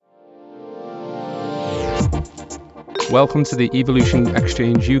Welcome to the Evolution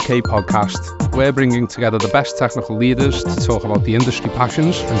Exchange UK podcast. We're bringing together the best technical leaders to talk about the industry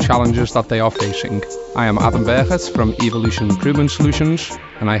passions and challenges that they are facing. I am Adam Bergert from Evolution Improvement Solutions,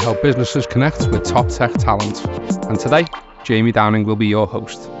 and I help businesses connect with top tech talent. And today, Jamie Downing will be your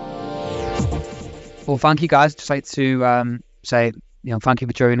host. Well, thank you guys. Just like to say, thank you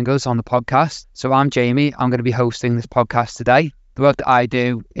for joining us on the podcast. So I'm Jamie. I'm going to be hosting this podcast today. The work that I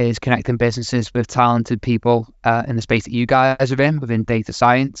do is connecting businesses with talented people in the space that you guys are in, within data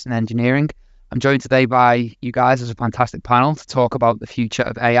science and engineering. I'm joined today by you guys as a fantastic panel to talk about the future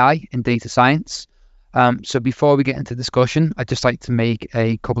of AI in data science. So before we get into discussion, I'd just like to make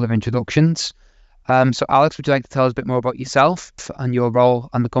a couple of introductions. So Alex, would you like to tell us a bit more about yourself and your role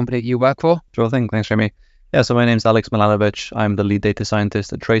and the company that you work for? Sure thing. Thanks, Jamie. Yeah, so my name's Alex Milanovic. I'm the lead data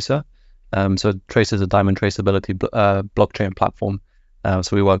scientist at Tracr. So Tracr is a diamond traceability blockchain platform.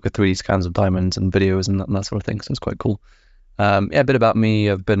 So we work with 3D scans of diamonds and videos and that sort of thing. So it's quite cool. A bit about me.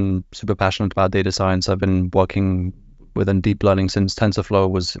 I've been super passionate about data science. I've been working within deep learning since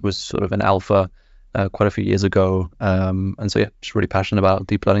TensorFlow was sort of an alpha quite a few years ago. And so, just really passionate about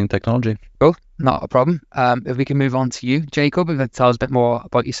deep learning technology. Cool, not a problem. If we can move on to you, Jakub, if you could tell us a bit more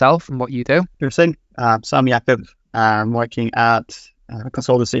about yourself and what you do. Sure thing. So I'm Jakub. I'm working at a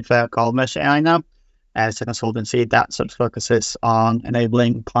consultancy firm called Mesh AI now. It's a consultancy that sort of focuses on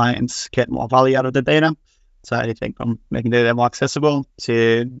enabling clients get more value out of the data. So anything from making data more accessible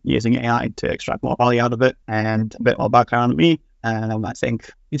to using AI to extract more value out of it. And a bit more background on me. I think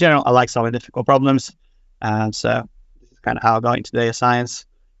in general, I like solving difficult problems. So this is kind of how I got into data science.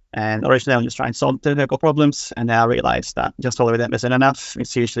 And originally I was just trying to solve difficult problems. And now I realized that just solving them isn't enough.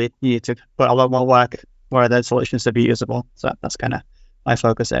 It's usually you need to put a lot more work where the solutions to be usable. So that's kind of my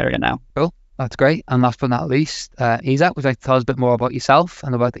focus area now. Cool. That's great. And last but not least, Isaac, would you like to tell us a bit more about yourself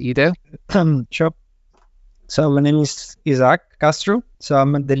and the work that you do? Sure. So my name is Isaac Castro. So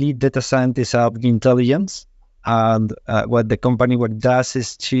I'm the lead data scientist at Vyntelligence. And what the company does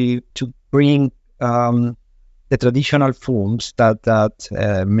is to bring the traditional forms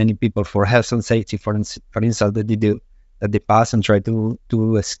that many people for health and safety, for instance, that they do, that they pass and try to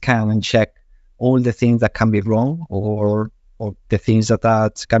scan and check all the things that can be wrong or the things that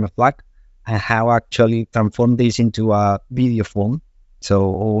are kind of black, and how actually transform this into a video form. So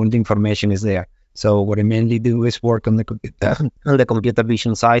all the information is there. So what I mainly do is work on the computer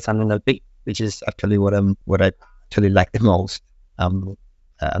vision side and NLP, which is actually what I actually like the most, and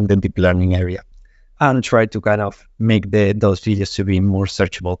the deep learning area, and try to kind of make those videos to be more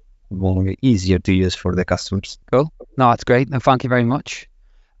searchable, more easier to use for the customers. Cool. No, that's great. No, thank you very much.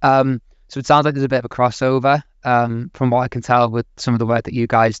 So it sounds like there's a bit of a crossover from what I can tell with some of the work that you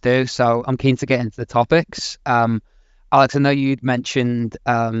guys do. So I'm keen to get into the topics. Alex, I know you'd mentioned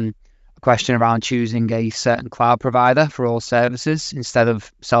a question around choosing a certain cloud provider for all services instead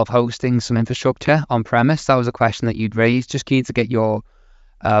of self-hosting some infrastructure on premise. That was a question that you'd raised. Just keen to get your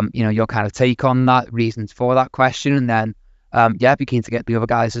your kind of take on that, reasons for that question, and then be keen to get the other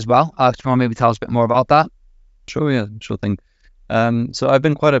guys as well. Alex, do you want to maybe tell us a bit more about that? Sure thing. So I've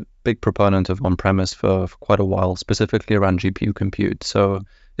been quite a big proponent of on-premise for quite a while, specifically around GPU compute. So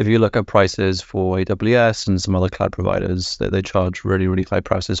if you look at prices for AWS and some other cloud providers, they charge really, really high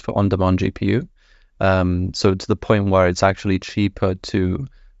prices for on-demand GPU. So to the point where it's actually cheaper to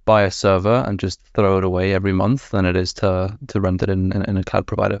buy a server and just throw it away every month than it is to rent it in a cloud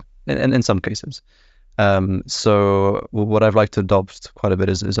provider, in some cases. So what I've liked to adopt quite a bit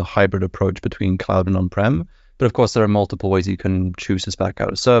is a hybrid approach between cloud and on-prem. But of course, there are multiple ways you can choose to spec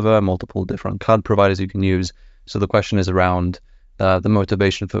out a server, multiple different cloud providers you can use. So the question is around the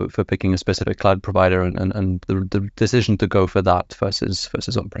motivation for picking a specific cloud provider and the decision to go for that versus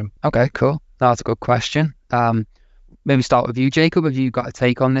on-prem. Okay, cool. That's a good question. Maybe start with you, Jakub. Have you got a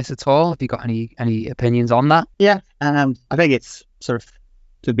take on this at all? Have you got any opinions on that? Yeah, I think it's sort of,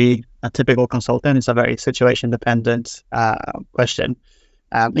 to be a typical consultant, it's a very situation-dependent question.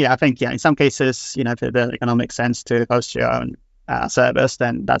 I think, in some cases, if the economic sense to host your own service,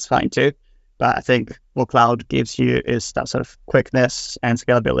 then that's fine too. But I think what cloud gives you is that sort of quickness and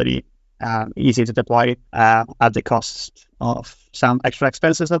scalability, easy to deploy at the cost of some extra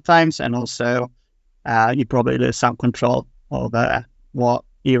expenses at times. And also, you probably lose some control over what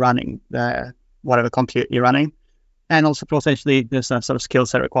you're running, whatever compute you're running. And also, potentially, there's a sort of skill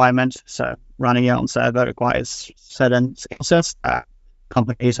set requirement. So running your own server requires certain skill sets that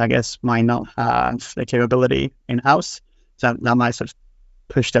companies, I guess, might not have the capability in-house. So that might sort of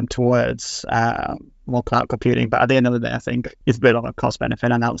push them towards more cloud computing. But at the end of the day, I think it's a bit of a cost-benefit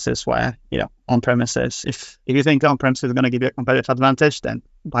analysis where, on-premises, if you think on-premises is going to give you a competitive advantage, then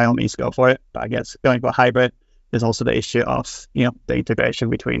by all means go for it. But I guess going for hybrid there's also the issue of, the integration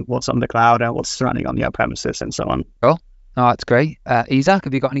between what's on the cloud and what's running on your premises and so on. Cool. No, that's great. Isaac,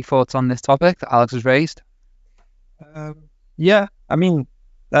 have you got any thoughts on this topic that Alex has raised? Yeah, I mean,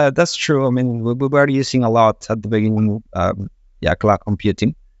 that's true. I mean, we were using a lot at the beginning, cloud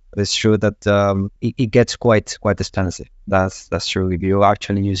computing. But it's true that it gets quite expensive. That's true. If you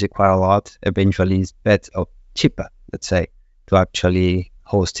actually use it quite a lot, eventually it's better or cheaper, let's say, to actually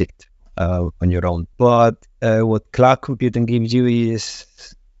host it on your own. But what cloud computing gives you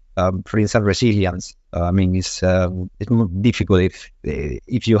is, for instance, resilience. I mean, it's more difficult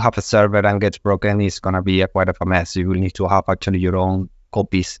if you have a server and gets broken, it's gonna be quite a mess. You will need to have actually your own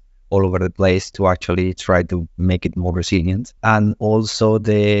copies all over the place to actually try to make it more resilient. And also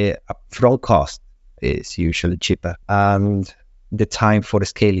the upfront cost is usually cheaper, and the time for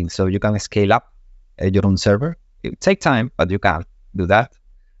scaling. So you can scale up your own server. It takes time, but you can do that.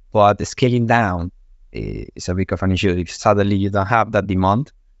 But the scaling down is a bit of an issue. If suddenly you don't have that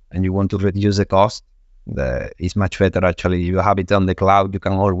demand and you want to reduce the cost, it's much better actually. You have it on the cloud, you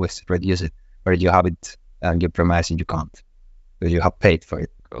can always reduce it. Where you have it on your premises, you can't, because you have paid for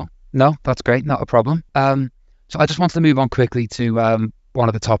it. Cool. No, that's great. Not a problem. So I just wanted to move on quickly to one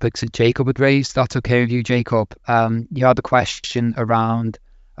of the topics that Jakub had raised. That's okay with you, Jakub? You had the question around,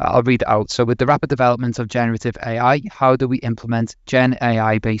 I'll read it out. So with the rapid development of generative AI, how do we implement Gen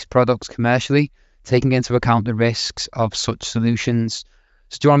AI-based products commercially, taking into account the risks of such solutions?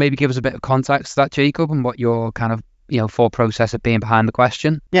 So do you want to maybe give us a bit of context to that, Jakub, and what your kind of, thought process of being behind the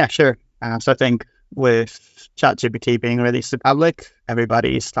question? Yeah, sure. So I think with ChatGPT being released to public,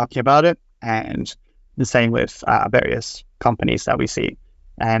 everybody's talking about it, and the same with various companies that we see.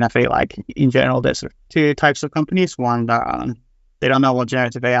 And I feel like in general, there's two types of companies. One that they don't know what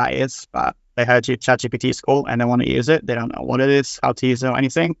generative AI is, but they heard ChatGPT is cool and they want to use it. They don't know what it is, how to use it, or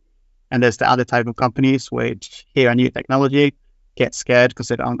anything. And there's the other type of companies which hear a new technology, get scared because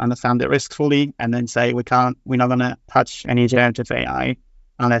they don't understand the risks fully, and then say we're not going to touch any generative AI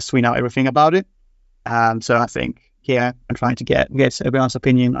unless we know everything about it. So I think here I'm trying to get everyone's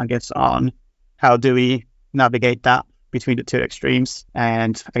opinion, I guess, on how do we navigate that between the two extremes.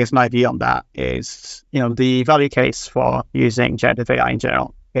 And I guess my view on that is, the value case for using generative AI in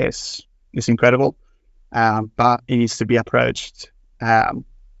general is incredible, but it needs to be approached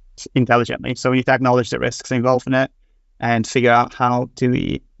intelligently. So we need to acknowledge the risks involved in it and figure out how do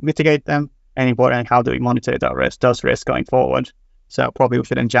we mitigate them, and importantly, how do we monitor those risks going forward. So probably we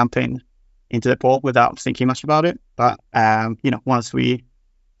shouldn't jump into the pool without thinking much about it. But, once we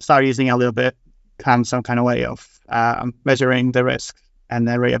start using it a little bit, have some kind of way of measuring the risk and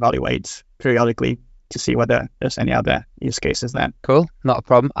then reevaluate periodically to see whether there's any other use cases there. Cool, not a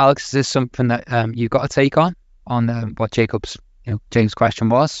problem. Alex, is this something that you've got a take on what Jakub's James' question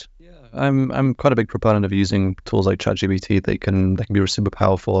was? Yeah, I'm quite a big proponent of using tools like ChatGPT. They can be super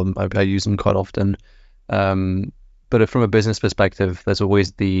powerful. I use them quite often. But from a business perspective, there's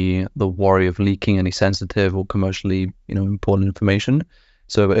always the worry of leaking any sensitive or commercially important information.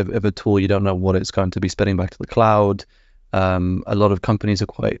 So if a tool, you don't know what it's going to be spitting back to the cloud, a lot of companies are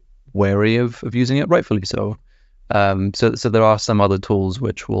quite wary of using it, rightfully so. So there are some other tools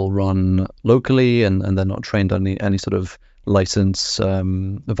which will run locally and they're not trained on any sort of license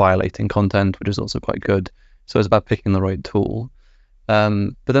violating content, which is also quite good. So it's about picking the right tool.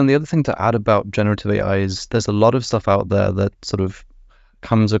 But then the other thing to add about generative AI is there's a lot of stuff out there that sort of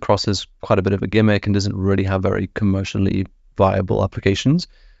comes across as quite a bit of a gimmick and doesn't really have very commercially viable applications.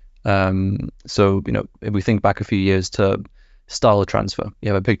 So, if we think back a few years to style transfer, you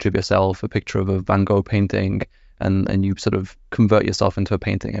have a picture of yourself, a picture of a Van Gogh painting, and you sort of convert yourself into a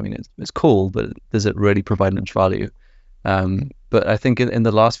painting. I mean, it's cool, but does it really provide much value? But I think in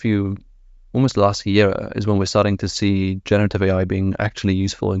the last year is when we're starting to see generative AI being actually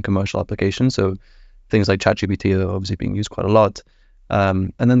useful in commercial applications. So things like ChatGPT are obviously being used quite a lot.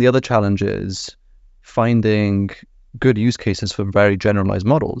 And then the other challenge is finding good use cases for very generalized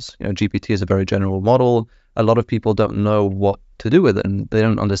models. GPT is a very general model. A lot of people don't know what to do with it, and they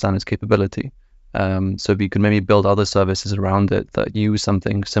don't understand its capability. So if you could maybe build other services around it that use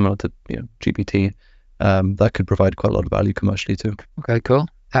something similar to GPT, that could provide quite a lot of value commercially too. Okay, cool.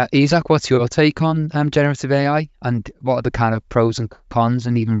 Isaac, what's your take on generative AI, and what are the kind of pros and cons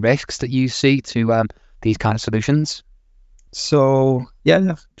and even risks that you see to these kind of solutions? So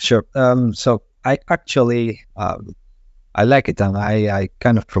yeah, sure. So I actually I like it, and I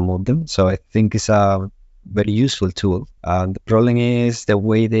kind of promote them. So I think it's a very useful tool. The problem is the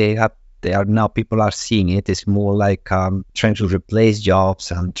way they are now. People are seeing it is more like trying to replace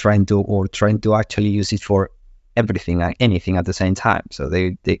jobs and trying to actually use it for everything and anything at the same time. So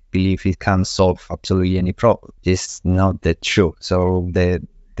they believe it can solve absolutely any problem. It's not that true. So the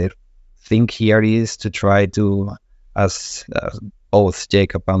thing here is to try to, as both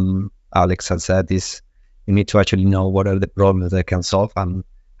Jacob and Alex have said, is you need to actually know what are the problems that can solve and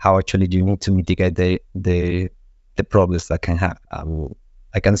how actually you need to mitigate the problems that can have.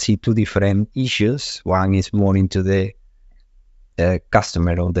 I can see two different issues. One is more into the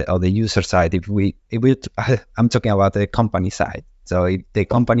customer or the user side. If we I'm talking about the company side. So if the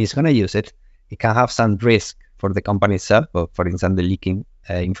company is going to use it, it can have some risk for the company itself, or for instance, the leaking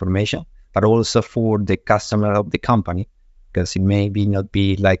information, but also for the customer of the company, because it may not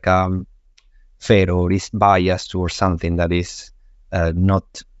be like fair or is biased or something that is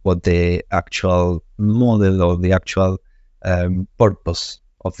not what the actual model or the actual purpose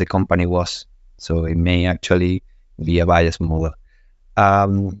of the company was. So it may actually be a biased model.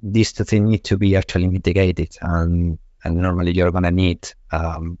 These two things need to be actually mitigated, and normally you're going to need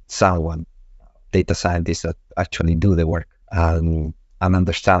someone, data scientists, that actually do the work and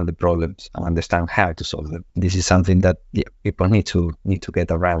understand the problems and understand how to solve them. This is something that people need to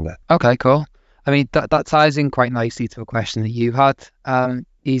get around that. Okay, cool. I mean, that ties in quite nicely to a question that you had,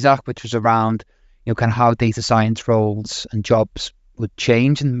 Isaac, which was around, kind of how data science roles and jobs would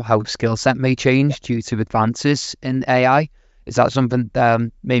change and how skill set may change due to advances in AI. Is that something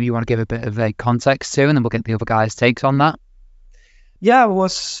maybe you want to give a bit of a context to, and then we'll get the other guys' takes on that? Yeah, it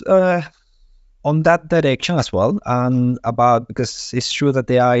was on that direction as well, and because it's true that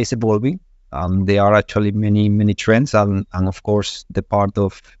the AI is evolving. There are actually many trends, and of course the part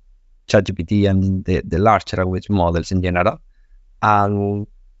of ChatGPT and the large language models in general, and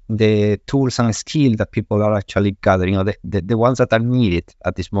the tools and skills that people are actually gathering, or the ones that are needed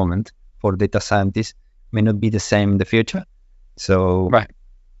at this moment for data scientists, may not be the same in the future. So right.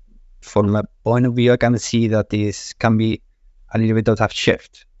 From my point of view, I can see that this can be a little bit of a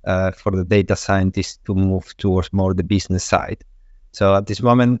shift for the data scientists to move towards more the business side. So at this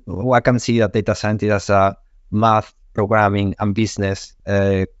moment, I can see that data scientist as a math, programming, and business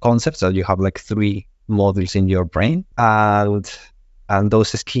concepts. So you have like three modules in your brain, and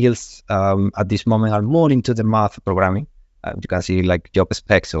those skills at this moment are more into the math programming. You can see like job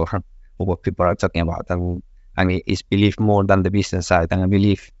specs or what people are talking about, and it's believed more than the business side. And I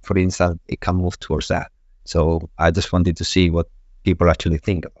believe, for instance, it can move towards that. So I just wanted to see what people actually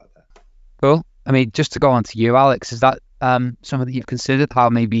think about that. Cool. I mean, just to go on to you, Alex, is that something that you've considered? How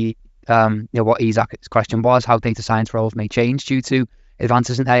maybe what Isaac's question was, how data science roles may change due to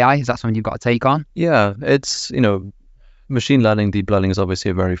advances in AI? Is that something you've got a take on? Yeah, it's machine learning, deep learning is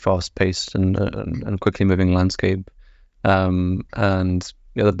obviously a very fast-paced and quickly moving landscape, and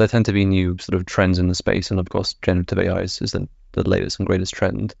there tend to be new sort of trends in the space, and of course generative AI is the latest and greatest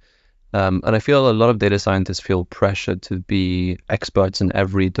trend. And I feel a lot of data scientists feel pressure to be experts in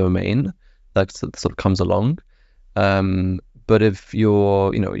every domain that sort of comes along. But if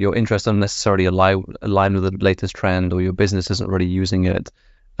your interests don't necessarily align with the latest trend, or your business isn't really using it,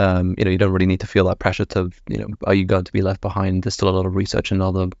 you don't really need to feel that pressure to, are you going to be left behind? There's still a lot of research in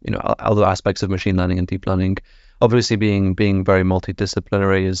other aspects of machine learning and deep learning. Obviously, being very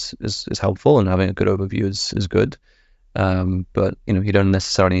multidisciplinary is helpful, and having a good overview is good. But you don't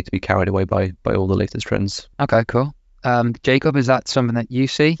necessarily need to be carried away by all the latest trends. Okay, cool. Jacob, is that something that you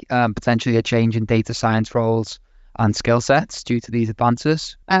see potentially a change in data science roles and skill sets due to these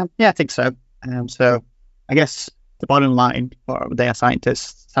advances? Yeah, I think so. So I guess the bottom line for data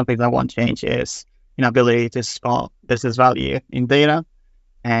scientists, something that won't change is ability to spot business value in data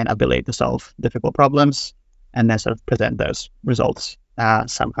and ability to solve difficult problems and then sort of present those results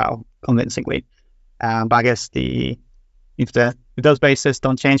somehow convincingly. But I guess if those bases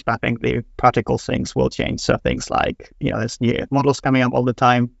don't change, but I think the practical things will change. So things like, there's new models coming up all the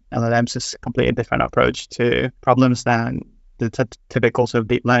time. LLMs is a completely different approach to problems than the typical sort of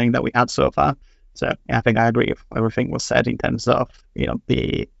deep learning that we had so far. So I think I agree with everything was said in terms of,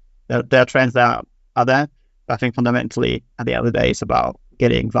 there are trends that are there. But I think fundamentally, at the end of the day, it's about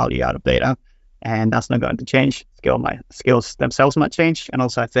getting value out of data. And that's not going to change. Skills themselves might change. And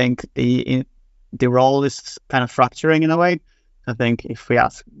also I think the role is kind of fracturing in a way. I think if we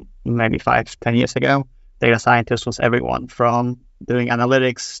ask maybe 5-10 years ago, data scientist was everyone from doing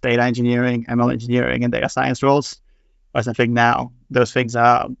analytics, data engineering, ML engineering, and data science roles. Whereas I think now those things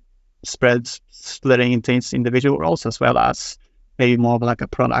are splitting into individual roles, as well as maybe more of like a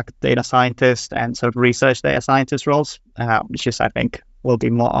product data scientist and sort of research data scientist roles, which is, I think, will be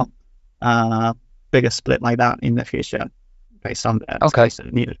more bigger split like that in the future, based on the skills that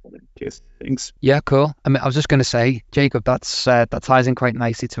are needed for the two things. Yeah, cool. I mean, I was just going to say, Jacob, that ties in quite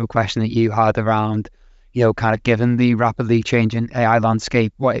nicely to a question that you had around, kind of given the rapidly changing AI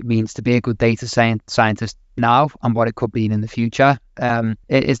landscape, what it means to be a good data scientist now and what it could mean in the future.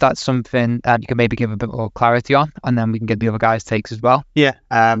 Is that something you can maybe give a bit more clarity on, and then we can get the other guys' takes as well? Yeah,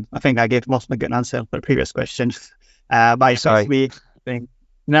 I think I gave most of a good answer for the previous question. But Sorry.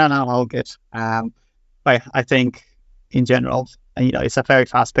 No, all good. But I think in general, it's a very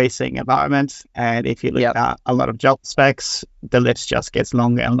fast-pacing environment, and if you look at a lot of job specs, the list just gets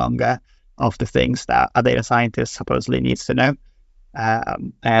longer and longer of the things that a data scientist supposedly needs to know.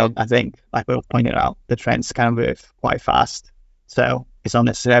 And I think, like we pointed out, the trends can move quite fast. So it's not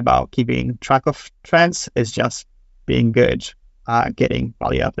necessarily about keeping track of trends. It's just being good at getting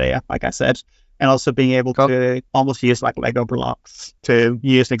value up there, like I said, and also being able to almost use like Lego blocks to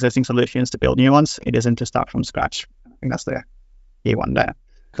use existing solutions to build new ones. It isn't to start from scratch. I think that's the key one there.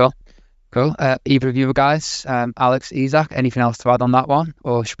 Cool. Either of you guys, Alex, Isaac, anything else to add on that one,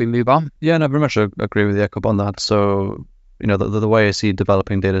 or should we move on? Yeah, no, very much agree with Jakub on that. So, the way I see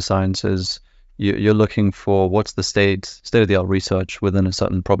developing data science is you're looking for what's the state-of-the-art research within a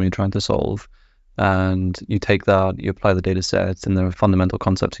certain problem you're trying to solve. And you take that, you apply the data sets, and there are fundamental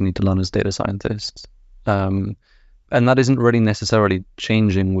concepts you need to learn as data scientists. And that isn't really necessarily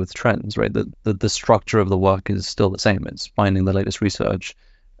changing with trends, right? The structure of the work is still the same. It's finding the latest research,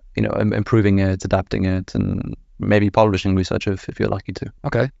 improving it, adapting it, and maybe publishing research if you're lucky to.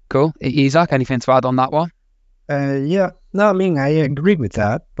 Okay, cool. Isaac, anything to add on that one? Yeah, no, I mean, I agree with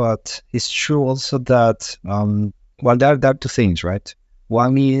that, but it's true also that, there are two things, right?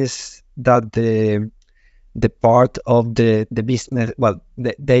 One is that the part of the business,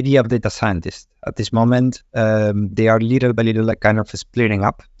 the idea of data scientists at this moment, they are little by little kind of splitting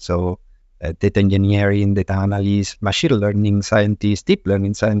up. So data engineering, data analysts, machine learning scientists, deep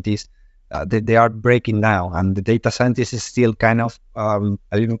learning scientists, they are breaking down, and the data scientist is still kind of a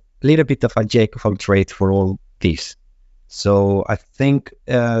little bit of a jack of all trades for all this. So I think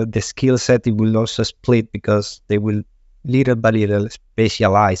the skill set it will also split, because they will little by little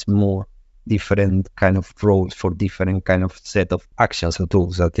specialize more different kind of roles for different kind of set of actions and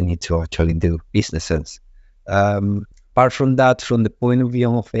tools that they need to actually do business sense. Apart from that, from the point of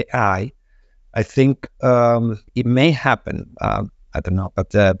view of AI, I think it may happen. I don't know,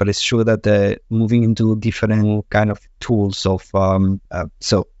 but it's true that moving into different kind of tools of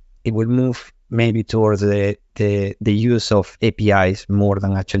so it will move maybe towards the use of APIs more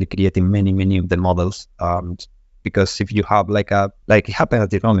than actually creating many of the models. Because if you have like it happened at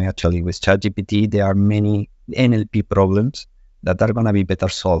the moment actually with ChatGPT, there are many NLP problems that are going to be better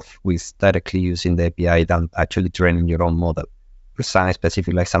solved with directly using the API than actually training your own model. For some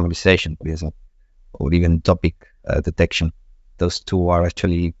specific like summarization, for example, or even topic detection. Those two are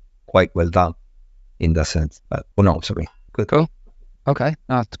actually quite well done in that sense. But sorry. Good. Cool. Okay,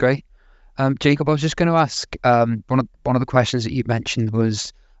 that's great. Jakub, I was just going to ask, one of the questions that you mentioned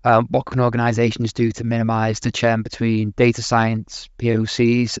was, what can organizations do to minimize the churn between data science,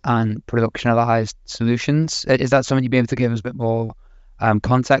 POCs, and productionalized solutions? Is that something you'd be able to give us a bit more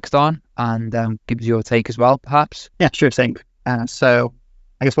context on, and give us your take as well, perhaps? Yeah, sure thing. So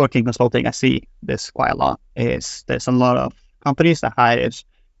I guess working consulting, I see this quite a lot. There's a lot of companies that hire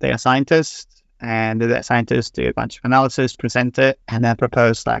data scientists, and the data scientists do a bunch of analysis, present it, and then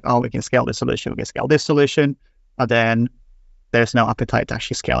propose like, we can scale this solution, we can scale this solution, but then there's no appetite to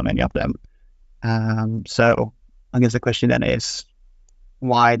actually scale many of them. So I guess the question then is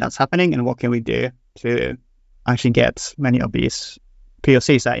why that's happening, and what can we do to actually get many of these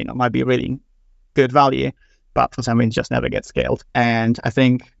POCs that might be really good value, but for some reason just never get scaled. And I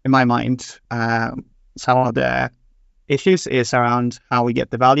think in my mind, some of the issues is around how we get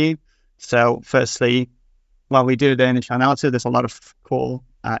the value. So firstly, while we do the initial analysis, there's a lot of cool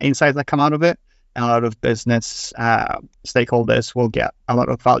insights that come out of it. And a lot of business stakeholders will get a lot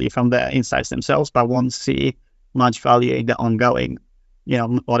of value from the insights themselves, but won't see much value in the ongoing,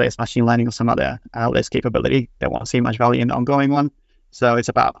 whether it's machine learning or some other analyst capability. They won't see much value in the ongoing one. So it's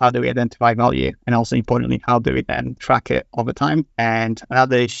about how do we identify value, and also importantly, how do we then track it over time. And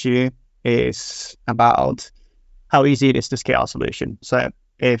another issue is about how easy it is to scale a solution. So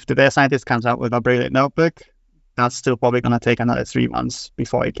if the data scientist comes out with a brilliant notebook, that's still probably going to take another 3 months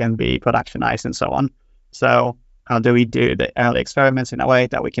before it can be productionized and so on. So how do we do the early experiments in a way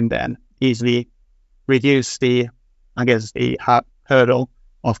that we can then easily reduce the hurdle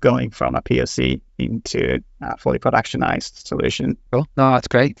of going from a POC into a fully productionized solution? Cool. No, that's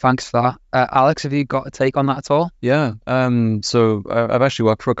great. Thanks for that. Alex, have you got a take on that at all? Yeah. So I've actually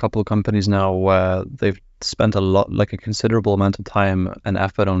worked for a couple of companies now where they've spent a considerable amount of time and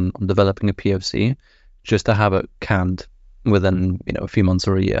effort on developing a POC just to have it canned within a few months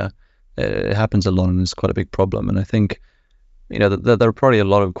or a year. It happens a lot, and it's quite a big problem. And I think, there are probably a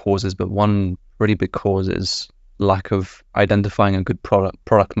lot of causes, but one really big cause is lack of identifying a good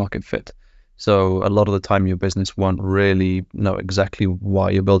product market fit. So a lot of the time your business won't really know exactly why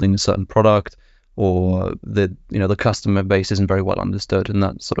you're building a certain product, or the customer base isn't very well understood, and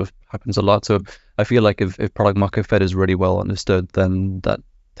that sort of happens a lot. So I feel like if product market fit is really well understood, then that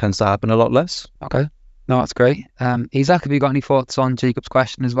tends to happen a lot less. Okay. No, that's great. Isaac, have you got any thoughts on Jacob's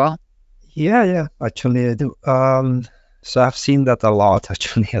question as well? Yeah, actually I do. So I've seen that a lot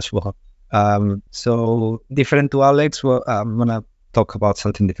actually as well. So different to Alex, well, I'm gonna talk about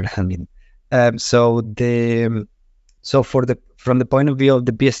something different. I mean, from the point of view of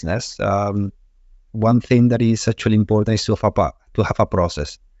the business, one thing that is actually important is to have a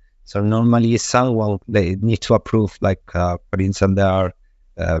process. So normally someone, they need to approve, like for instance, there are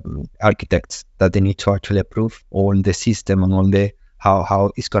architects that they need to actually approve all the system and all the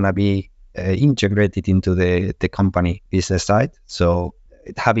how it's gonna be integrated into the company business side. So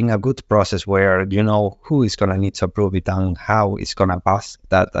having a good process where you know who is gonna need to approve it and how it's gonna pass,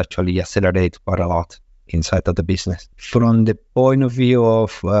 that actually accelerates quite a lot inside of the business. From the point of view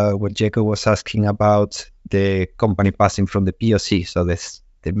of what Jacob was asking about the company passing from the POC, so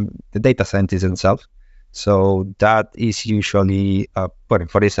the data scientists themselves. So that is usually, for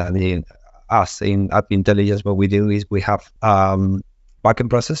instance, us at Vyntelligence, what we do is we have backend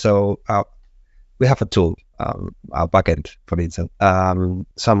process. So we have a tool, our backend, for instance,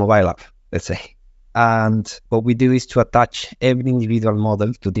 some mobile app, let's say. And what we do is to attach every individual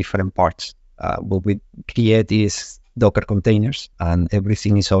model to different parts. What we create is Docker containers, and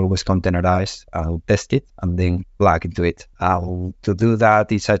everything is always containerized. I'll test it and then plug into it. To do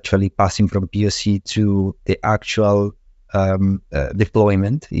that, it's actually passing from POC to the actual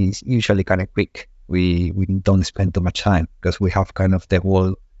deployment is usually kind of quick. We don't spend too much time because we have kind of the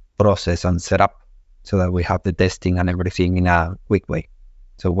whole process and setup so that we have the testing and everything in a quick way.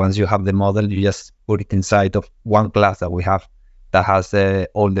 So once you have the model, you just put it inside of one class that we have that has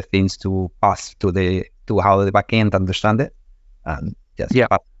all the things to pass to how the backend understand it, and just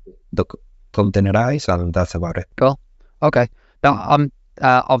containerize, and that's about it. Cool. Okay. Now,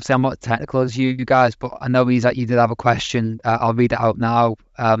 obviously I'm not technical as you guys, but I know that you did have a question. I'll read it out now.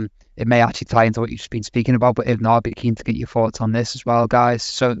 It may actually tie into what you've been speaking about, but if not, I'd be keen to get your thoughts on this as well, guys.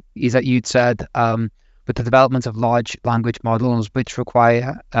 So you'd said, with the development of large language models which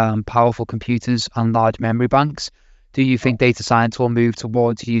require powerful computers and large memory banks, do you think data science will move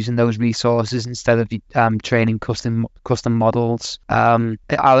towards using those resources instead of training custom models?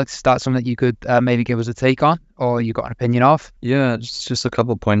 Alex, is that something that you could maybe give us a take on, or you got an opinion of? Yeah, just a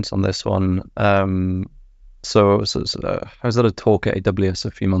couple of points on this one. So I was at a talk at AWS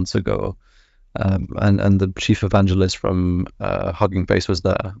a few months ago, and the chief evangelist from Hugging Face was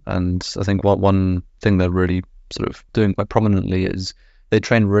there. And I think one thing they're really sort of doing quite prominently is they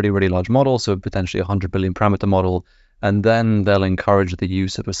train really, really large models, so potentially a 100 billion parameter model, and then they'll encourage the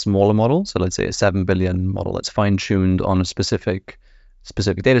use of a smaller model. So let's say a 7 billion model that's fine-tuned on a specific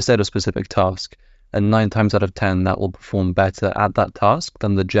data set or specific task. And 9 times out of 10, that will perform better at that task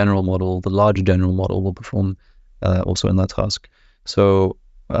than the general model, the larger general model will perform also in that task. So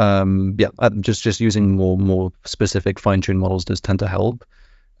just using more specific fine-tuned models does tend to help.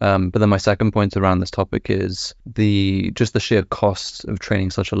 But then my second point around this topic is the sheer cost of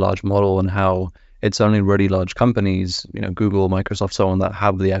training such a large model, and how it's only really large companies, Google, Microsoft, so on, that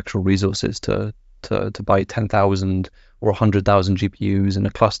have the actual resources to buy 10,000 or 100,000 GPUs in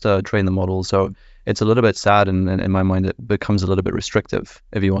a cluster, train the model. So it's a little bit sad, and in my mind, it becomes a little bit restrictive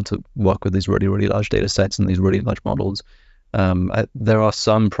if you want to work with these really, really large data sets and these really large models. There are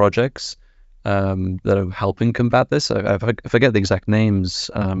some projects that are helping combat this. I forget the exact names.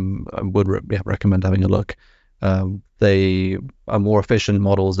 I would recommend having a look. They are more efficient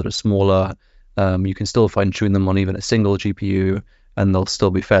models that are smaller. You can still fine-tune them on even a single GPU, and they'll still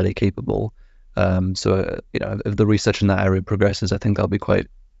be fairly capable. So if the research in that area progresses, I think that'll be quite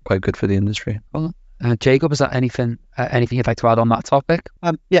good for the industry. Well, Jacob, is there anything you'd like to add on that topic?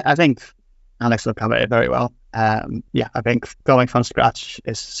 I think Alex will cover it very well. I think going from scratch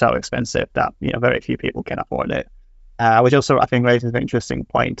is so expensive that very few people can afford it. Which also I think raises an interesting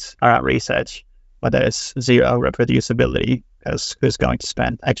point around research, where there's zero reproducibility, because who's going to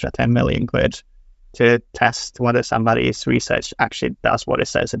spend extra 10 million quid to test whether somebody's research actually does what it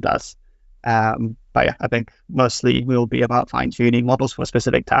says it does. I think mostly will be about fine-tuning models for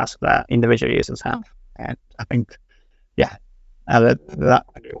specific tasks that individual users have. And I think, that I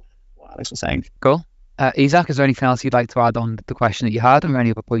agree with what Alex was saying. Cool. Isaac, is there anything else you'd like to add on the question that you had, or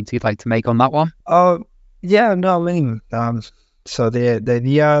any other points you'd like to make on that one? So the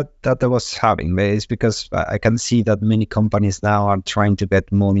idea that I was having is because I can see that many companies now are trying to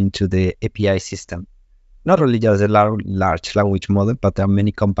get more into the API system. Not only just a large language model, but there are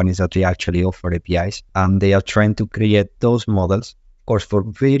many companies that they actually offer APIs, and they are trying to create those models, of course, for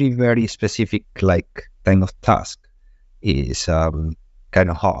very, very specific like kind of task. Is kind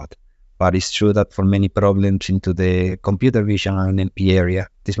of hard, but it's true that for many problems into the computer vision and NLP area,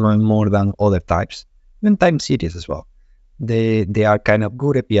 this more than other types, even time series as well. They are kind of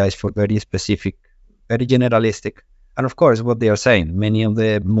good APIs for very specific, very generalistic. And of course, what they are saying,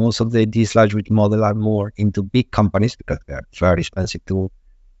 most of these language models are more into big companies because they are very expensive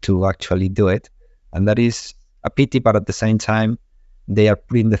to actually do it. And that is a pity, but at the same time, they are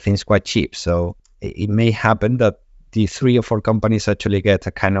putting the things quite cheap. So it may happen that the 3 or 4 companies actually get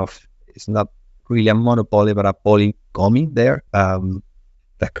a kind of, it's not really a monopoly, but a polygomy there. Something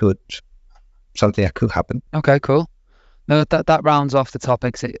that could happen. Okay, cool. No, that rounds off the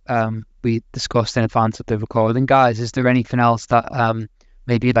topics that we discussed in advance of the recording, guys. Is there anything else that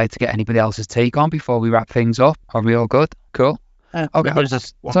maybe you'd like to get anybody else's take on before we wrap things up? Are we all good? Cool. Okay.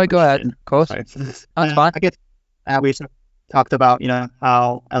 Sorry, go ahead. Of course. That's fine. I guess we sort of talked about,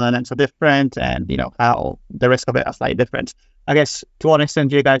 how LLMs are different and, how the risk of it are slightly different. I guess, to what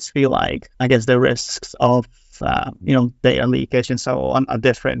extent do you guys feel like, the risks of, data leakage and so on are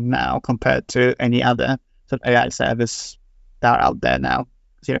different now compared to any other sort of AI service that are out there now?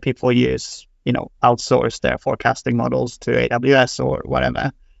 Because, people use, outsource their forecasting models to AWS or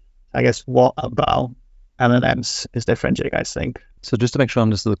whatever. I guess, what about LLMs is different, do you guys think? So just to make sure I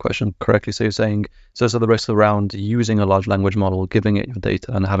understood the question correctly, so you're saying, so the risks around using a large language model, giving it your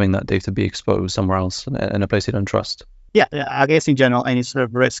data and having that data be exposed somewhere else in a place you don't trust? Yeah, I guess in general, any sort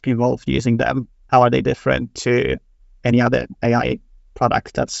of risk involved using them, how are they different to any other AI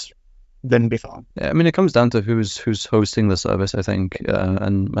product that's been before? Yeah, I mean, it comes down to who's hosting the service, I think,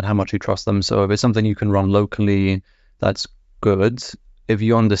 and how much you trust them. So if it's something you can run locally, that's good. If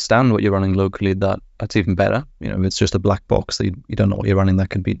you understand what you're running locally, that's even better. If it's just a black box that you don't know what you're running, that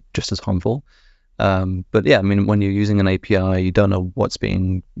can be just as harmful. But yeah, I mean, when you're using an API, you don't know what's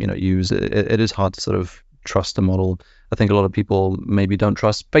being used. It is hard to sort of trust a model. I think a lot of people maybe don't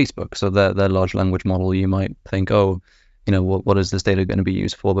trust Facebook, so their large language model, you might think, what is this data going to be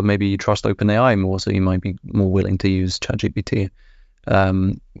used for? But maybe you trust OpenAI more, so you might be more willing to use ChatGPT.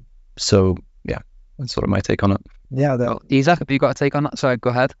 So yeah, that's sort of my take on it. Yeah. Isaac, have you got a take on that? Sorry, go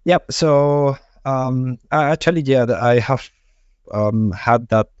ahead. Yep. So I have had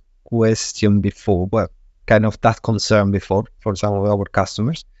that question before, well, kind of that concern before for some of our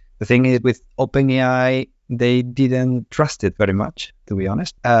customers. The thing is, with OpenAI, they didn't trust it very much, to be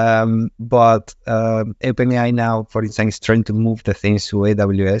honest. But OpenAI now, for instance, is trying to move the things to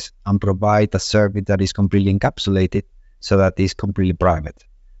AWS and provide a service that is completely encapsulated so that it's completely private.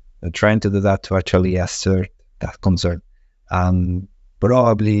 They're trying to do that to actually assert that concern.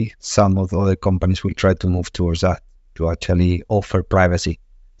 Probably some of the other companies will try to move towards that to actually offer privacy,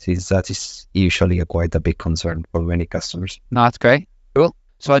 since that is usually quite a big concern for many customers. No, that's great. Cool.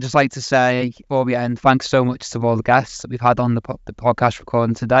 So I'd just like to say, before we end, thanks so much to all the guests that we've had on the podcast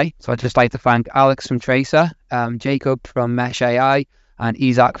recording today. So I'd just like to thank Alex from Tracr, Jakub from Mesh AI, and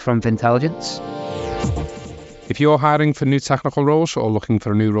Isaac from Vyntelligence. If you're hiring for new technical roles or looking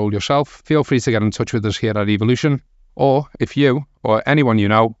for a new role yourself, feel free to get in touch with us here at Evolution. Or if you or anyone you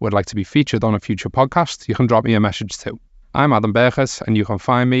know would like to be featured on a future podcast, you can drop me a message too. I'm Adam Bergers, and you can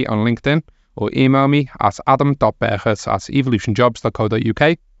find me on LinkedIn or email me at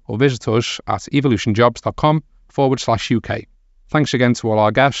adam.bergers@evolutionjobs.co.uk or visit us at evolutionjobs.com/UK. Thanks again to all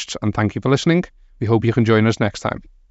our guests, and thank you for listening. We hope you can join us next time.